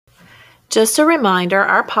Just a reminder,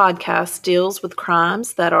 our podcast deals with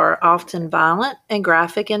crimes that are often violent and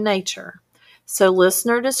graphic in nature, so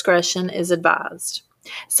listener discretion is advised.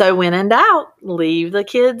 So when in doubt, leave the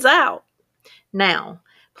kids out. Now,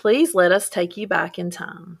 please let us take you back in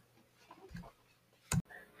time.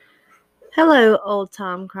 Hello, old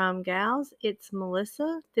time crime gals. It's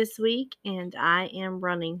Melissa this week, and I am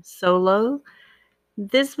running solo.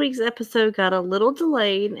 This week's episode got a little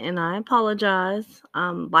delayed, and I apologize.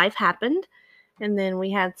 Life happened, and then we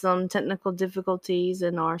had some technical difficulties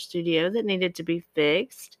in our studio that needed to be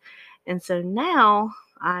fixed. And so now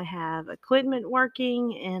I have equipment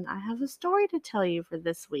working, and I have a story to tell you for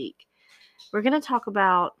this week. We're going to talk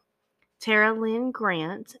about Tara Lynn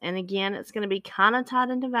Grant, and again, it's going to be kind of tied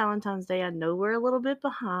into Valentine's Day. I know we're a little bit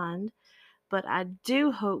behind, but I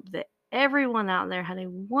do hope that everyone out there had a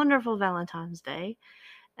wonderful Valentine's Day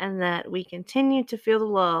and that we continue to feel the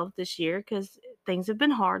love this year because things have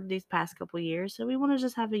been hard these past couple years, so we want to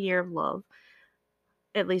just have a year of love.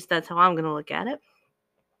 At least that's how I'm going to look at it.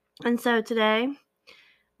 And so today,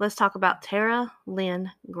 let's talk about Tara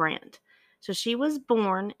Lynn Grant. So she was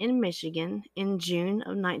born in Michigan in June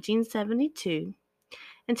of 1972.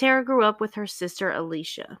 And Tara grew up with her sister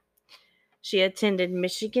Alicia. She attended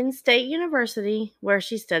Michigan State University where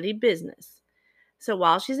she studied business. So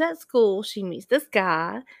while she's at school, she meets this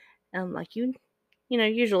guy, like you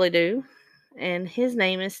usually do, and his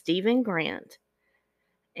name is Stephen Grant,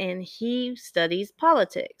 and he studies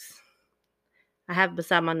politics. I have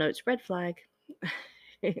beside my notes red flag.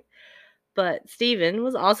 But Stephen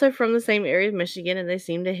was also from the same area of Michigan, and they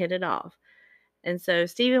seemed to hit it off. And so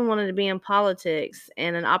Stephen wanted to be in politics,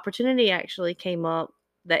 and an opportunity actually came up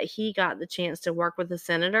that he got the chance to work with a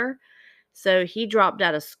senator. So he dropped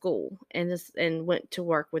out of school and went to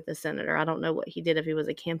work with the senator. I don't know what he did, if he was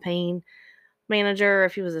a campaign manager,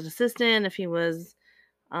 if he was an assistant, if he was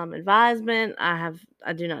advisement. I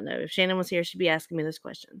do not know. If Shannon was here, she'd be asking me those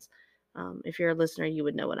questions. If you're a listener, you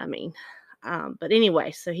would know what I mean. But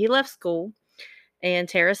anyway, so he left school, and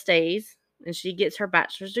Tara stays, and she gets her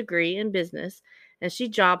bachelor's degree in business, and she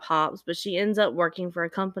job hops, but she ends up working for a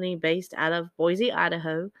company based out of Boise,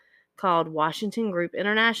 Idaho, called Washington Group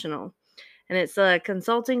International. And it's a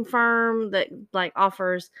consulting firm that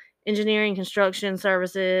offers engineering, construction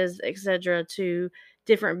services, etc. to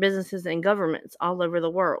different businesses and governments all over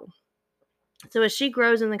the world. So as she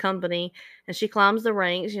grows in the company and she climbs the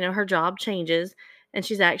ranks, her job changes, and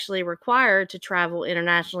she's actually required to travel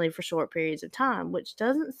internationally for short periods of time, which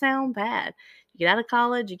doesn't sound bad. You get out of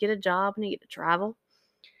college, you get a job, and you get to travel.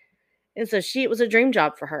 And so it was a dream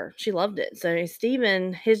job for her. She loved it. So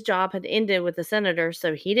Stephen, his job had ended with the senator,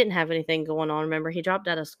 so he didn't have anything going on. Remember, he dropped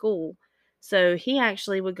out of school. So he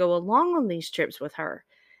actually would go along on these trips with her.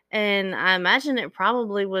 And I imagine it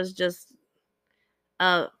probably was just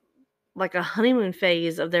like a honeymoon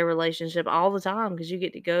phase of their relationship all the time, because you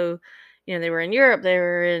get to go, they were in Europe, they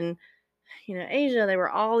were in, Asia, they were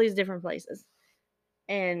all these different places.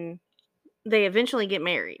 And they eventually get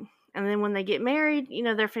married. And then when they get married,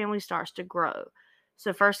 their family starts to grow.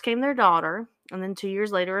 So first came their daughter, and then 2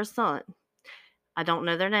 years later, a son. I don't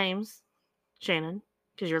know their names, Shannon,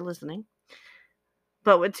 because you're listening.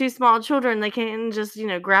 But with two small children, they can't just,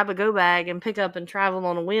 grab a go bag and pick up and travel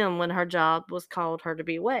on a whim when her job was called her to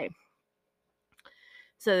be away.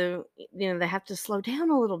 So, they have to slow down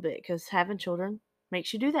a little bit because having children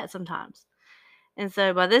makes you do that sometimes. And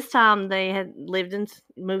so by this time, they had moved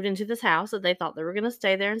into this house that they thought they were going to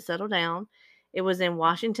stay there and settle down. It was in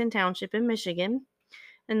Washington Township in Michigan.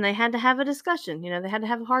 And they had to have a discussion. They had to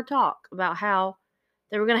have a hard talk about how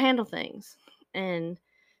they were going to handle things. And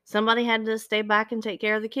somebody had to stay back and take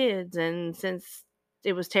care of the kids. And since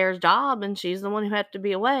it was Tara's job and she's the one who had to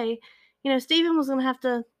be away, Stephen was going to have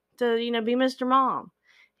to be Mr. Mom.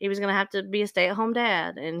 He was going to have to be a stay-at-home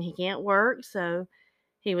dad, and he can't work, so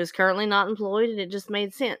he was currently not employed, and it just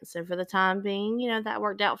made sense. So for the time being, that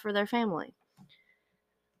worked out for their family.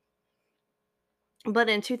 But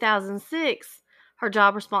in 2006, her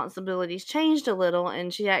job responsibilities changed a little,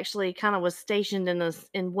 and she actually kind of was stationed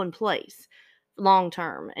in one place long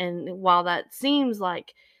term. And while that seems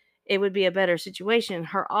like it would be a better situation,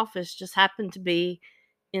 her office just happened to be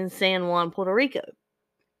in San Juan, Puerto Rico.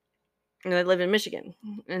 And they live in Michigan.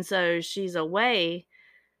 And so she's away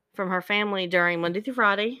from her family during Monday through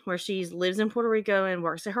Friday, where she lives in Puerto Rico and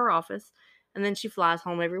works at her office. And then she flies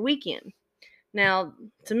home every weekend. Now,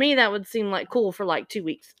 to me, that would seem like cool for like 2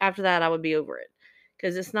 weeks. After that, I would be over it.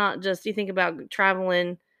 Because it's not just, you think about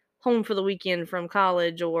traveling home for the weekend from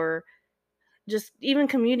college, or just even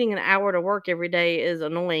commuting an hour to work every day is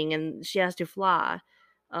annoying. And she has to fly,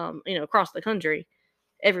 across the country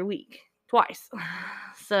every week, twice.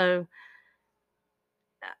 So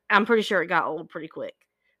I'm pretty sure it got old pretty quick.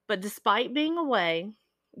 But despite being away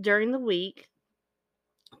during the week,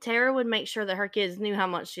 Tara would make sure that her kids knew how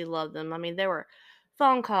much she loved them. I mean, there were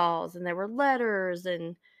phone calls and there were letters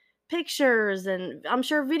and pictures and I'm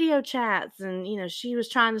sure video chats. And, she was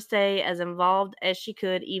trying to stay as involved as she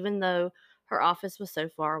could, even though her office was so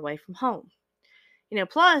far away from home.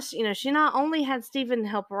 Plus, she not only had Stephen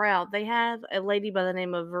help her out, they had a lady by the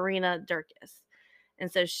name of Verena Durkis.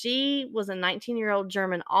 And so she was a 19-year-old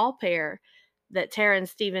German au pair that Tara and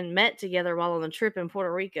Stephen met together while on the trip in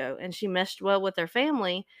Puerto Rico. And she meshed well with their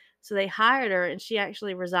family, so they hired her, and she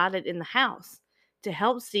actually resided in the house to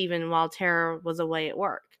help Stephen while Tara was away at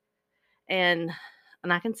work. And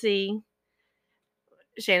I can see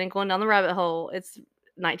Shannon going down the rabbit hole. It's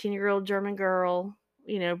 19-year-old German girl,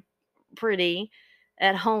 pretty,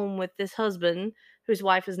 at home with this husband whose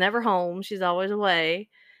wife is never home. She's always away.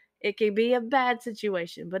 It could be a bad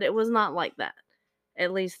situation, but it was not like that.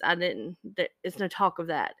 At least I didn't. There's no talk of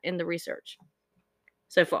that in the research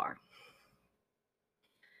so far.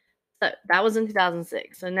 So that was in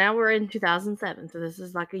 2006. So now we're in 2007. So this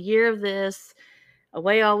is like a year of this,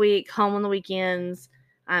 away all week, home on the weekends.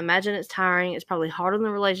 I imagine it's tiring. It's probably hard on the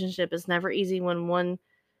relationship. It's never easy when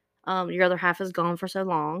your other half is gone for so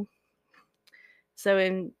long. So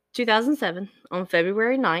in 2007, on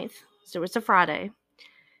February 9th, so it's a Friday,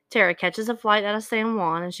 Tara catches a flight out of San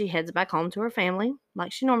Juan and she heads back home to her family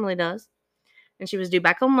like she normally does. And she was due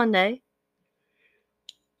back on Monday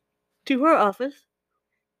to her office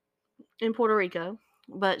in Puerto Rico,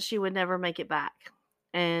 but she would never make it back.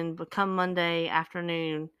 And come Monday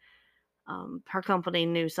afternoon, her company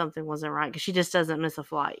knew something wasn't right because she just doesn't miss a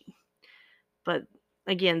flight. But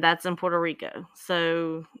again, that's in Puerto Rico.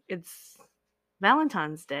 So it's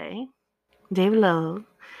Valentine's Day, Day of Love,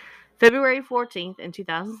 February 14th in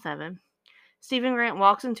 2007. Stephen Grant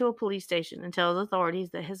walks into a police station and tells authorities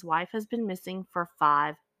that his wife has been missing for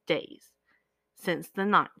 5 days since the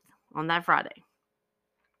 9th, on that Friday.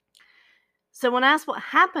 So when asked what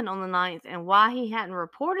happened on the 9th and why he hadn't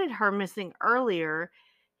reported her missing earlier,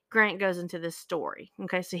 Grant goes into this story.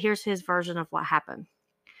 Okay, so here's his version of what happened.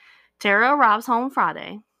 Tara arrives home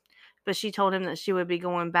Friday, but she told him that she would be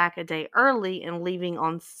going back a day early and leaving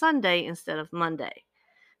on Sunday instead of Monday.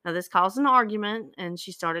 Now, this caused an argument, and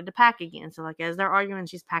she started to pack again. So, as they're arguing,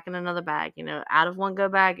 she's packing another bag, out of one go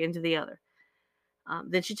bag into the other.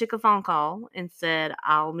 Then she took a phone call and said,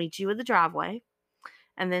 "I'll meet you at the driveway."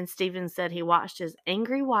 And then Stephen said he watched his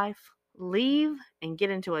angry wife leave and get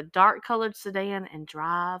into a dark-colored sedan and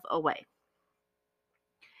drive away.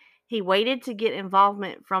 He waited to get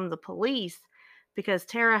involvement from the police because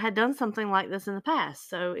Tara had done something like this in the past.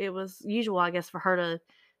 So it was usual, I guess, for her to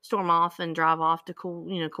storm off and drive off to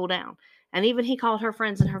cool down. And even he called her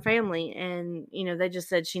friends and her family, and, they just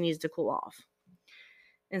said she needs to cool off.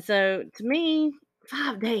 And so to me,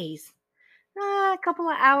 5 days, a couple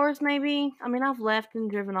of hours maybe. I mean, I've left and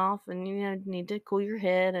driven off and, need to cool your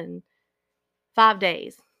head. And 5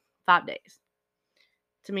 days, 5 days.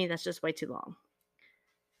 To me, that's just way too long.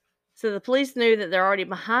 So the police knew that they're already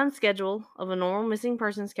behind schedule of a normal missing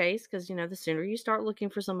persons case because, the sooner you start looking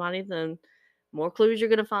for somebody, the more clues you're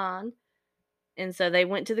going to find. And so they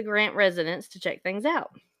went to the Grant residence to check things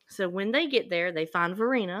out. So when they get there, they find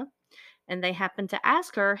Verena, and they happen to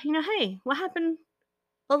ask her, hey, what happened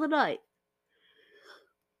the other night?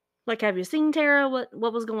 Have you seen Tara?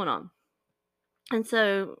 What was going on? And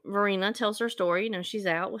so Verena tells her story. She's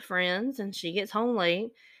out with friends, and she gets home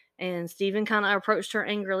late. And Stephen kind of approached her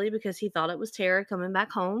angrily because he thought it was Tara coming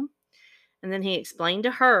back home. And then he explained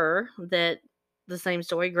to her that the same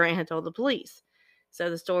story Grant had told the police. So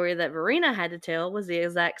the story that Verena had to tell was the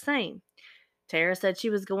exact same. Tara said she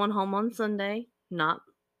was going home on Sunday, not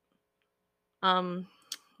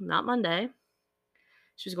Monday.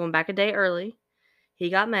 She was going back a day early. He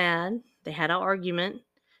got mad. They had an argument.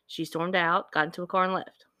 She stormed out, got into a car, and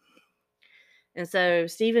left. And so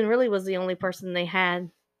Stephen really was the only person they had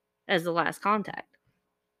as the last contact.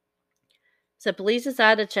 So police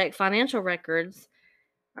decided to check financial records.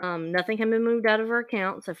 Nothing had been moved out of her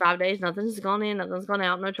account. So 5 days, nothing's gone in, nothing's gone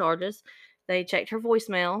out, no charges. They checked her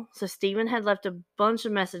voicemail. So Stephen had left a bunch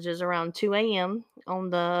of messages around 2 a.m. on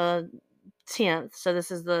the 10th. So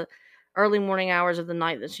this is the early morning hours of the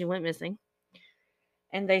night that she went missing.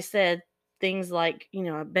 And they said things like,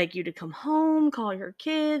 I beg you to come home, call your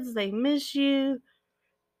kids, they miss you.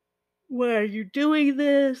 Why are you doing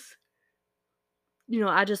this?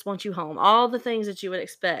 I just want you home. All the things that you would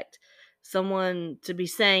expect someone to be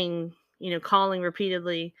saying, calling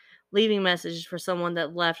repeatedly, leaving messages for someone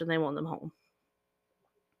that left and they want them home.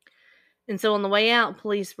 And so on the way out,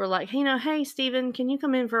 police were like, hey, Stephen, can you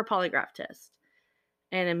come in for a polygraph test?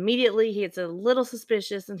 And immediately he gets a little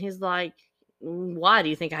suspicious, and he's like, why? Do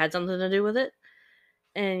you think I had something to do with it?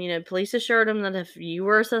 And, police assured him that if you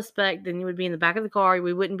were a suspect, then you would be in the back of the car.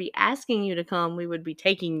 We wouldn't be asking you to come. We would be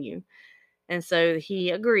taking you. And so he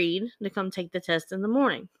agreed to come take the test in the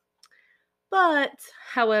morning. But,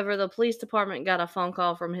 however, the police department got a phone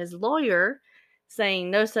call from his lawyer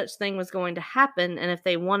saying no such thing was going to happen. And if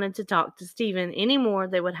they wanted to talk to Stephen anymore,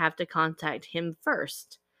 they would have to contact him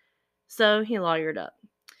first. So he lawyered up.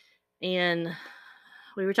 And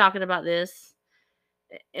we were talking about this.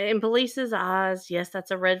 In police's eyes, yes,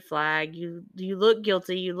 that's a red flag. You look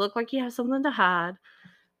guilty. You look like you have something to hide.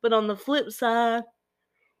 But on the flip side,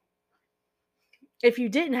 if you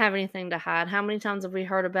didn't have anything to hide, how many times have we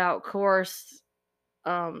heard about coerced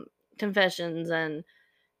confessions and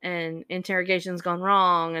interrogations gone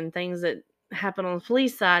wrong and things that happen on the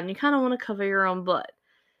police side, and you kind of want to cover your own butt.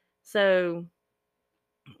 So,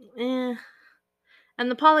 And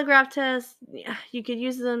the polygraph tests, you could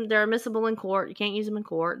use them. They're admissible in court. You can't use them in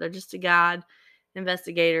court. They're just to guide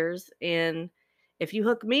investigators. And if you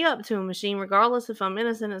hook me up to a machine, regardless if I'm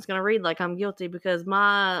innocent, it's going to read like I'm guilty because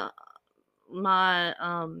my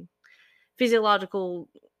physiological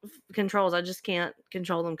controls, I just can't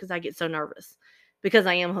control them because I get so nervous because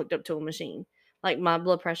I am hooked up to a machine. Like my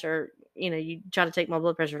blood pressure, you try to take my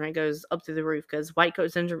blood pressure and it goes up through the roof because white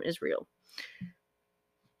coat syndrome is real.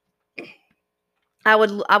 I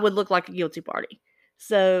would look like a guilty party.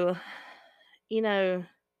 So,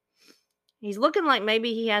 he's looking like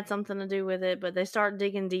maybe he had something to do with it, but they start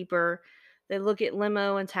digging deeper. They look at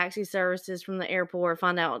limo and taxi services from the airport,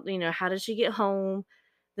 find out, how did she get home?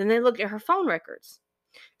 Then they look at her phone records.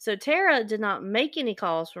 So Tara did not make any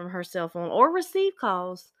calls from her cell phone or receive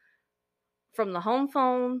calls from the home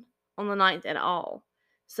phone on the 9th at all.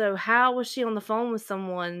 So how was she on the phone with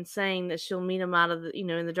someone saying that she'll meet him out of the,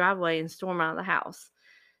 in the driveway and storm out of the house?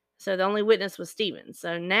 So the only witness was Steven.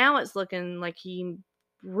 So now it's looking like he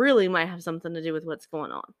really might have something to do with what's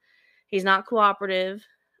going on. He's not cooperative.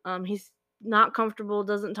 He's not comfortable,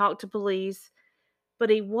 doesn't talk to police, but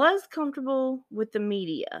he was comfortable with the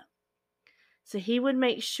media. So he would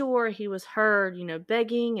make sure he was heard,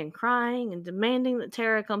 begging and crying and demanding that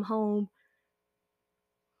Tara come home.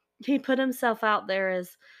 He put himself out there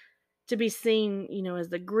as to be seen, as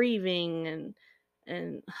the grieving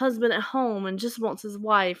and husband at home and just wants his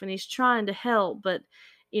wife, and he's trying to help, but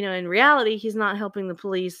in reality he's not helping the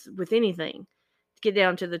police with anything. To get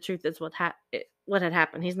down to the truth, that's what had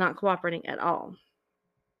happened. He's not cooperating at all.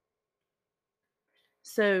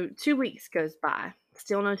 So 2 weeks goes by,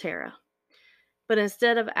 still no Tara. But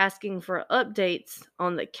instead of asking for updates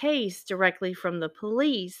on the case directly from the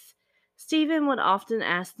police, Stephen would often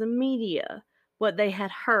ask the media what they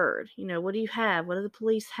had heard. What do you have? What do the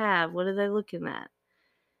police have? What are they looking at?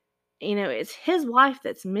 It's his wife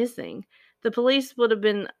that's missing. The police would have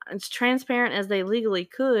been as transparent as they legally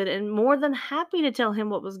could and more than happy to tell him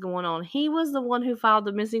what was going on. He was the one who filed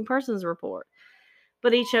the missing persons report,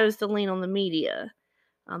 but he chose to lean on the media.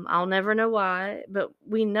 I'll never know why, but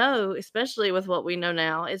we know, especially with what we know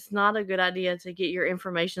now, it's not a good idea to get your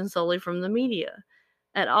information solely from the media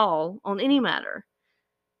at all on any matter.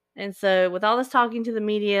 And so with all this talking to the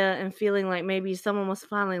media and feeling like maybe someone was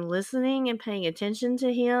finally listening and paying attention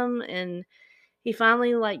to him, and he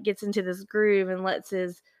finally gets into this groove and lets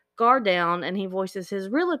his guard down and he voices his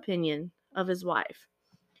real opinion of his wife.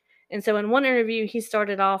 And so in one interview, he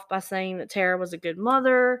started off by saying that Tara was a good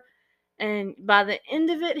mother. And by the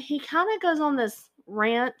end of it, he kind of goes on this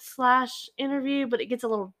rant / interview, but it gets a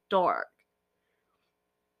little dark.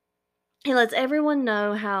 He lets everyone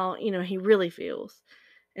know how, he really feels.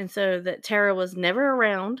 And so that Tara was never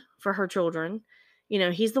around for her children.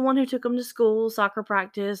 He's the one who took them to school, soccer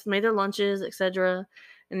practice, made their lunches, etc.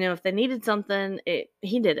 And, if they needed something,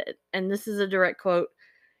 he did it. And this is a direct quote.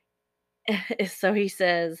 So he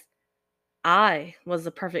says, "I was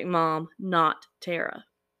the perfect mom, not Tara."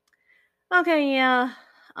 Okay, yeah.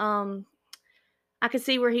 I could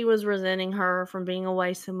see where he was resenting her from being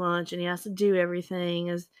away so much, and he has to do everything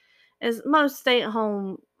as most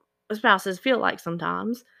stay-at-home spouses feel like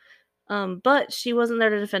sometimes. But she wasn't there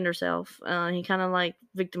to defend herself. He kind of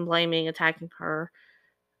victim blaming, attacking her.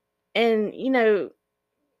 And,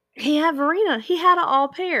 he had Verena. He had an au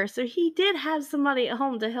pair. So he did have somebody at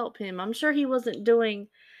home to help him. I'm sure he wasn't doing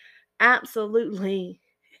absolutely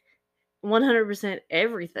 100%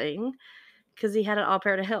 everything because he had an au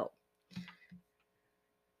pair to help.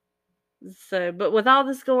 So, but with all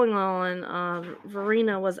this going on,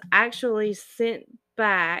 Verena was actually sent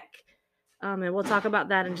back. And we'll talk about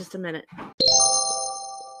that in just a minute.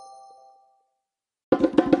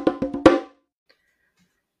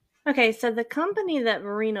 Okay, so the company that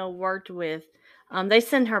Marina worked with, they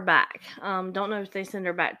send her back. Don't know if they send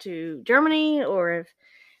her back to Germany or if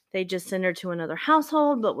they just send her to another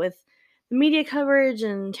household. But with the media coverage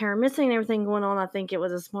and Tara missing and everything going on, I think it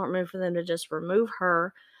was a smart move for them to just remove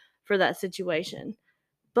her for that situation.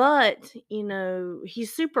 But,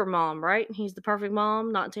 he's super mom, right? He's the perfect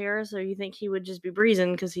mom, not Tara. So you think he would just be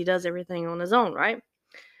breezing because he does everything on his own, right?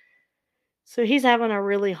 So he's having a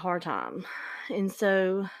really hard time. And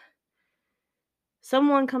so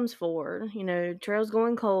someone comes forward, trail's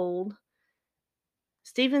going cold.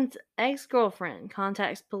 Stephen's ex girlfriend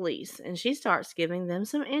contacts police and she starts giving them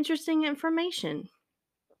some interesting information.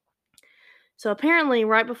 So apparently,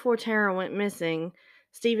 right before Tara went missing,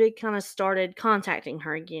 Stephen kind of started contacting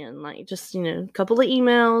her again, like just, a couple of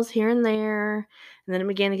emails here and there. And then it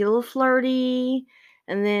began to get a little flirty.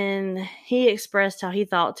 And then he expressed how he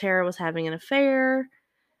thought Tara was having an affair.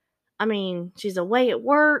 I mean, she's away at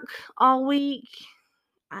work all week.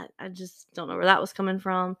 I just don't know where that was coming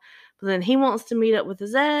from. But then he wants to meet up with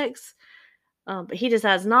his ex, but he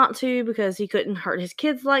decides not to because he couldn't hurt his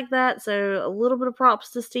kids like that. So a little bit of props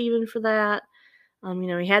to Stephen for that.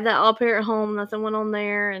 He had that au pair at home, nothing went on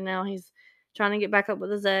there, and now he's trying to get back up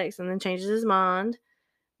with his ex and then changes his mind.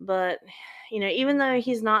 But, even though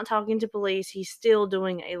he's not talking to police, he's still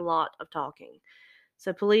doing a lot of talking.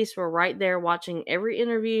 So police were right there watching every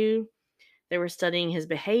interview. They were studying his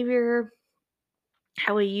behavior,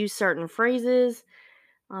 how he used certain phrases.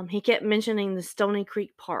 He kept mentioning the Stony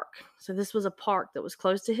Creek Park. So this was a park that was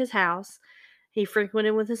close to his house. He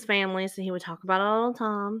frequented with his family, so he would talk about it all the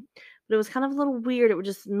time. But it was kind of a little weird. It would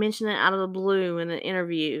just mention it out of the blue in an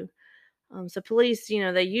interview. So police,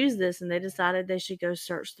 they used this and they decided they should go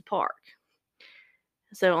search the park.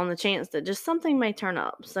 So on the chance that just something may turn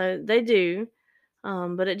up. So they do.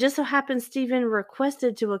 But it just so happens Stephen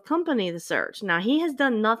requested to accompany the search. Now, he has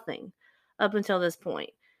done nothing up until this point.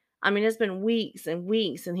 I mean, it's been weeks and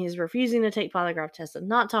weeks, and he's refusing to take polygraph tests and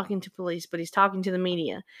not talking to police, but he's talking to the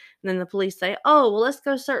media. And then the police say, "Oh, well, let's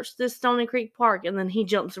go search this Stony Creek Park." And then he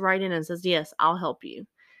jumps right in and says, "Yes, I'll help you."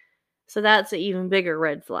 So that's an even bigger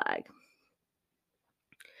red flag.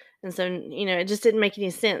 And so, it just didn't make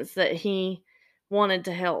any sense that he wanted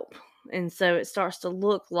to help. And so it starts to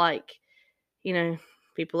look like,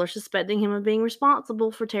 people are suspecting him of being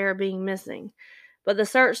responsible for Tara being missing. But the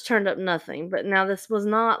search turned up nothing. But now this was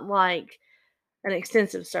not like an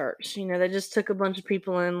extensive search. They just took a bunch of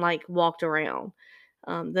people and walked around.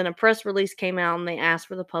 Then a press release came out and they asked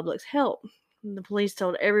for the public's help. And the police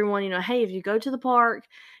told everyone, hey, if you go to the park,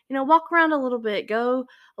 walk around a little bit, go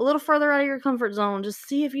a little further out of your comfort zone, just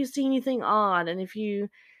see if you see anything odd. And if you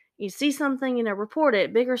see something, report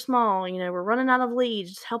it, big or small. We're running out of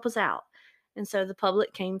leads, just help us out. And so the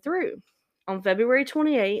public came through. On February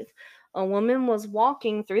 28th, a woman was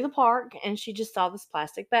walking through the park and she just saw this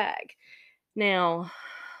plastic bag. Now,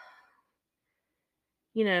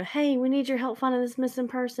 hey, we need your help finding this missing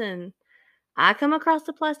person. I come across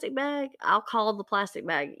the plastic bag, I'll call the plastic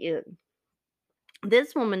bag in.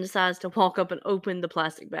 This woman decides to walk up and open the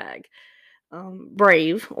plastic bag.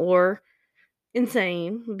 Brave or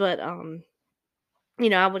insane, but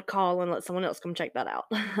I would call and let someone else come check that out.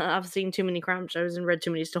 I've seen too many crime shows and read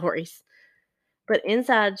too many stories. But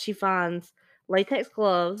inside she finds latex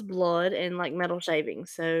gloves, blood, and metal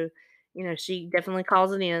shavings. So, she definitely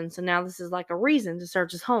calls it in. So now this is a reason to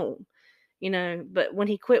search his home. But when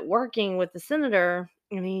he quit working with the senator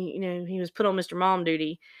and he was put on Mr. Mom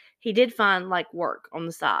duty, he did find work on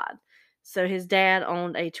the side. So his dad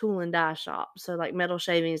owned a tool and die shop. So metal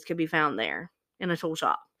shavings could be found there in a tool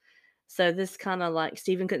shop. So this kind of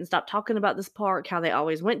Stephen couldn't stop talking about this park, how they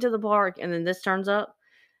always went to the park, and then this turns up.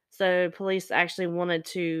 So police actually wanted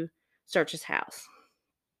to search his house.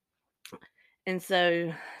 And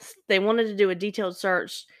so they wanted to do a detailed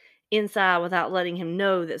search inside without letting him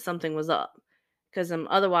know that something was up. Because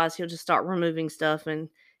otherwise he'll just start removing stuff and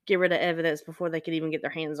get rid of evidence before they could even get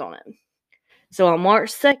their hands on it. So on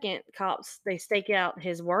March 2nd, cops, they stake out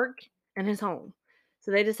his work and his home.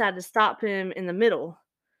 So they decided to stop him in the middle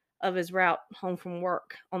of his route home from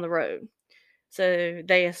work on the road. So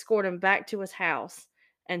they escort him back to his house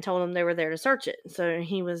and told him they were there to search it. So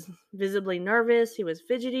he was visibly nervous. He was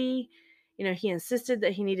fidgety. He insisted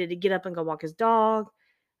that he needed to get up and go walk his dog.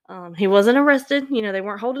 He wasn't arrested. They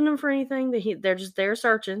weren't holding him for anything. They're just there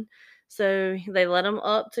searching. So they let him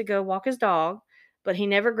up to go walk his dog, but he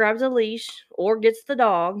never grabs a leash or gets the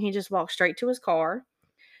dog. He just walks straight to his car.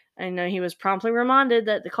 And he was promptly reminded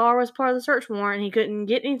that the car was part of the search warrant. He couldn't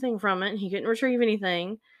get anything from it. He couldn't retrieve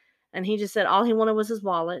anything. And he just said all he wanted was his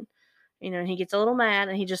wallet. And he gets a little mad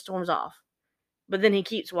and he just storms off. But then he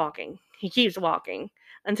keeps walking. He keeps walking.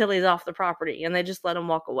 until he's off the property, and they just let him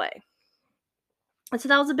walk away. And so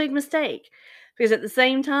that was a big mistake, because at the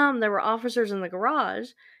same time, there were officers in the garage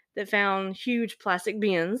that found huge plastic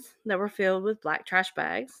bins that were filled with black trash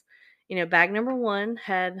bags. Bag number 1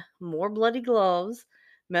 had more bloody gloves,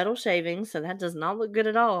 metal shavings, so that does not look good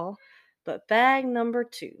at all. But bag number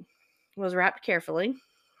 2 was wrapped carefully,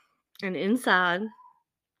 and inside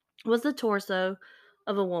was the torso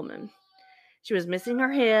of a woman. She was missing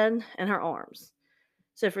her head and her arms.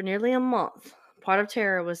 So for nearly a month, part of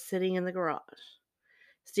Tara was sitting in the garage.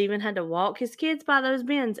 Stephen had to walk his kids by those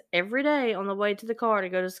bins every day on the way to the car to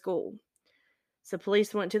go to school. So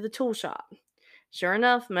police went to the tool shop. Sure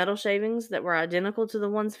enough, metal shavings that were identical to the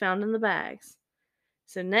ones found in the bags.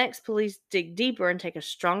 So next, police dig deeper and take a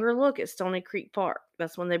stronger look at Stony Creek Park.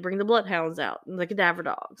 That's when they bring the bloodhounds out and the cadaver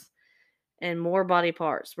dogs. And more body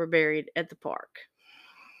parts were buried at the park.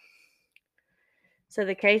 So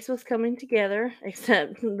the case was coming together,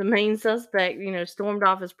 except the main suspect, stormed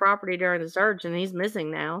off his property during the search, and he's missing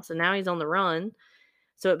now. So now he's on the run.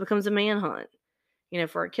 So it becomes a manhunt,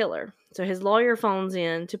 for a killer. So his lawyer phones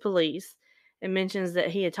in to police and mentions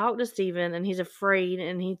that he had talked to Stephen and he's afraid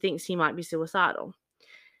and he thinks he might be suicidal.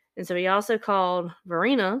 And so he also called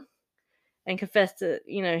Verena and confessed that,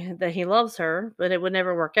 that he loves her, but it would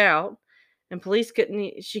never work out. And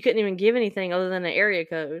she couldn't even give anything other than an area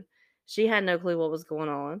code. She had no clue what was going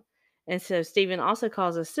on. And so Stephen also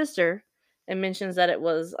calls his sister and mentions that it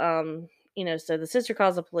was, so the sister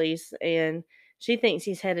calls the police and she thinks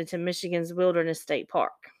he's headed to Michigan's Wilderness State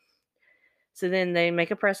Park. So then they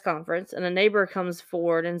make a press conference and a neighbor comes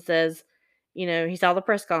forward and says, he saw the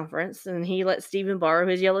press conference and he let Stephen borrow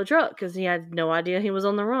his yellow truck because he had no idea he was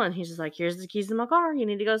on the run. He's just like, here's the keys to my car. You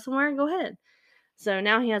need to go somewhere, go ahead. So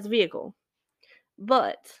now he has a vehicle.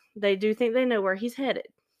 But they do think they know where he's headed.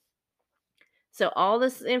 So all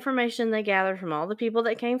this information they gathered from all the people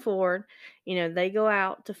that came forward, they go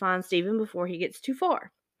out to find Stephen before he gets too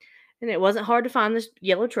far. And it wasn't hard to find this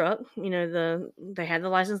yellow truck. They had the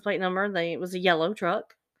license plate number. It was a yellow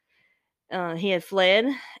truck. He had fled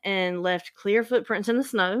and left clear footprints in the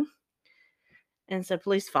snow. And so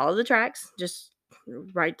police followed the tracks, just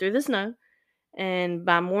right through the snow. And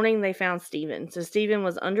by morning, they found Stephen. So Stephen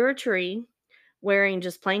was under a tree, wearing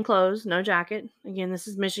just plain clothes, no jacket. Again, this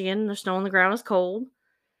is Michigan. The snow on the ground is cold.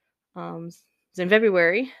 It's in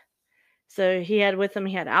February. So he had with him,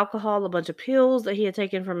 he had alcohol, a bunch of pills that he had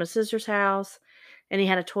taken from his sister's house, and he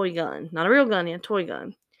had a toy gun. Not a real gun, he had a toy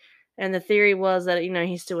gun. And the theory was that,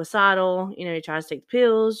 he's suicidal. He tries to take the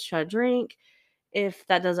pills, try to drink. If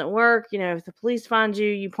that doesn't work, if the police find you,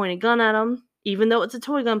 you point a gun at them. Even though it's a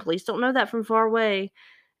toy gun, police don't know that from far away.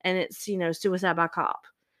 And it's, suicide by cop.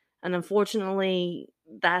 And unfortunately,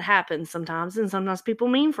 that happens sometimes. And sometimes people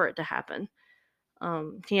mean for it to happen.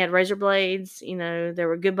 He had razor blades. There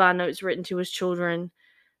were goodbye notes written to his children.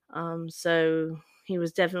 So he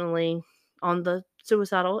was definitely on the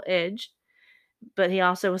suicidal edge. But he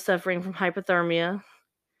also was suffering from hypothermia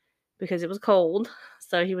because it was cold.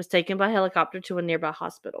 So he was taken by helicopter to a nearby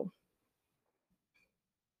hospital.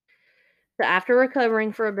 So after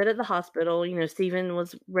recovering for a bit at the hospital, Stephen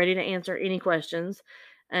was ready to answer any questions.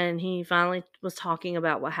 And he finally was talking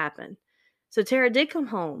about what happened. So Tara did come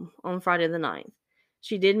home on Friday the 9th.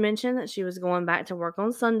 She did mention that she was going back to work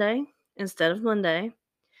on Sunday instead of Monday.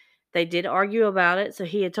 They did argue about it. So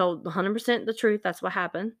he had told 100% the truth. That's what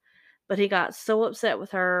happened. But he got so upset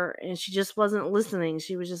with her and she just wasn't listening.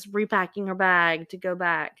 She was just repacking her bag to go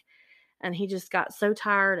back. And he just got so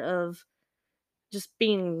tired of just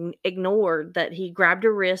being ignored that he grabbed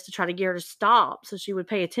her wrist to try to get her to stop so she would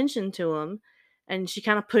pay attention to him. And she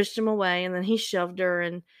kind of pushed him away and then he shoved her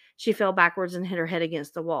and she fell backwards and hit her head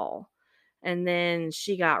against the wall. And then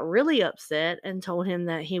she got really upset and told him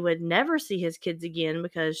that he would never see his kids again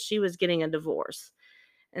because she was getting a divorce.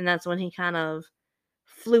 And that's when he kind of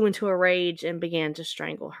flew into a rage and began to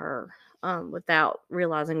strangle her without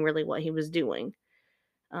realizing really what he was doing.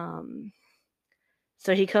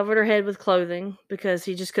 So he covered her head with clothing because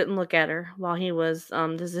he just couldn't look at her while he was,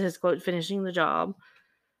 this is his quote, finishing the job.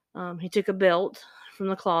 He took a belt from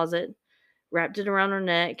the closet, wrapped it around her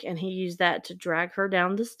neck, and he used that to drag her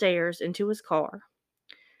down the stairs into his car.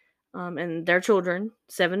 And their children,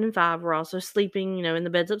 7 and 5, were also sleeping, in the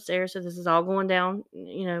beds upstairs. So this is all going down,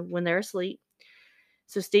 when they're asleep.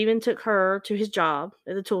 So Stephen took her to his job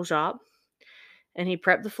at the tool shop, and he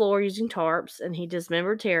prepped the floor using tarps, and he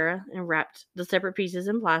dismembered Tara and wrapped the separate pieces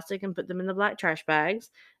in plastic and put them in the black trash bags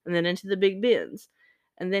and then into the big bins.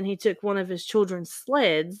 And then he took one of his children's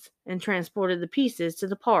sleds and transported the pieces to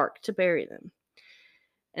the park to bury them.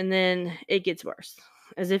 And then it gets worse.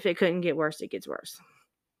 As if it couldn't get worse, it gets worse.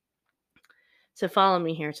 So follow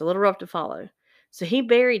me here. It's a little rough to follow. So he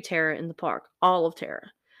buried Tara in the park, all of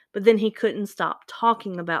Tara. But then he couldn't stop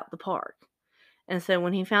talking about the park. And so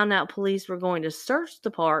when he found out police were going to search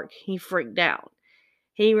the park, he freaked out.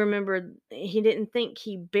 He remembered he didn't think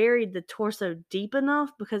he buried the torso deep enough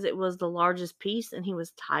because it was the largest piece and he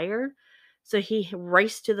was tired. So he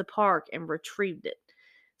raced to the park and retrieved it.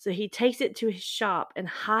 So he takes it to his shop and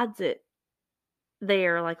hides it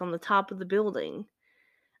there, like on the top of the building,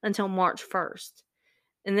 until March 1st.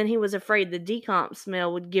 And then he was afraid the decomp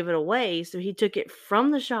smell would give it away, so he took it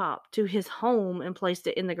from the shop to his home and placed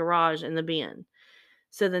it in the garage in the bin.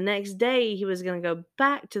 So the next day, he was going to go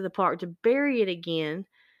back to the park to bury it again,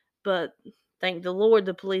 but thank the Lord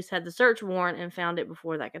the police had the search warrant and found it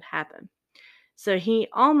before that could happen. So he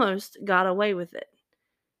almost got away with it.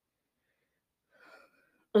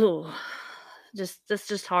 Oh, that's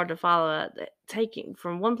just hard to follow. Taking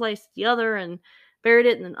from one place to the other and buried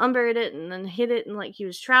it and then unburied it and then hid it and like he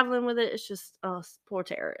was traveling with it. It's just, oh, poor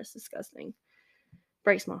terrorist. Disgusting.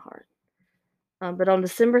 Breaks my heart. But on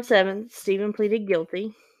December 7th, Stephen pleaded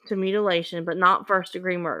guilty to mutilation, but not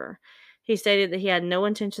first-degree murder. He stated that he had no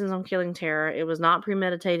intentions on killing Tara. It was not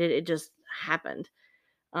premeditated. It just happened.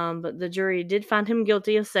 But the jury did find him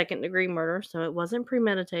guilty of second-degree murder, so it wasn't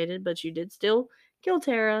premeditated, but you did still kill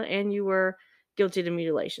Tara, and you were guilty to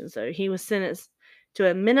mutilation. So he was sentenced to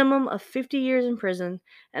a minimum of 50 years in prison,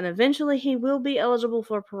 and eventually he will be eligible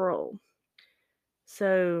for parole.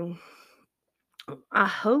 So I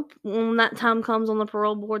hope when that time comes on the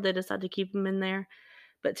parole board, they decide to keep him in there.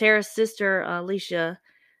 But Tara's sister, Alicia,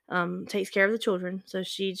 takes care of the children, so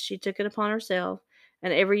she took it upon herself.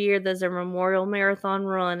 And every year there's a memorial marathon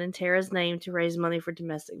run in Tara's name to raise money for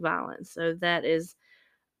domestic violence. So that is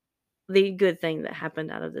the good thing that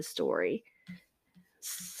happened out of this story.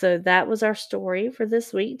 So that was our story for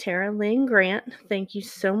this week, Tara Lynn Grant. Thank you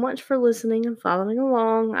so much for listening and following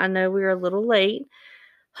along. I know we were a little late.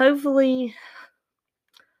 Hopefully,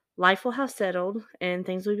 life will have settled and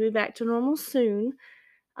things will be back to normal soon.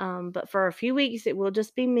 But for a few weeks, it will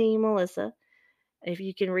just be me, Melissa. If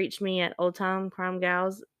you can reach me at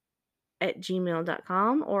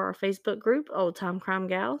oldtimecrimegals@gmail.com or our Facebook group, Old Time Crime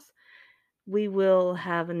Gals. We will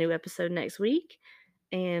have a new episode next week.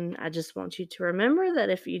 And I just want you to remember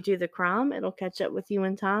that if you do the crime, it'll catch up with you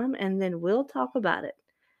in time, and then we'll talk about it.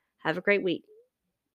 Have a great week.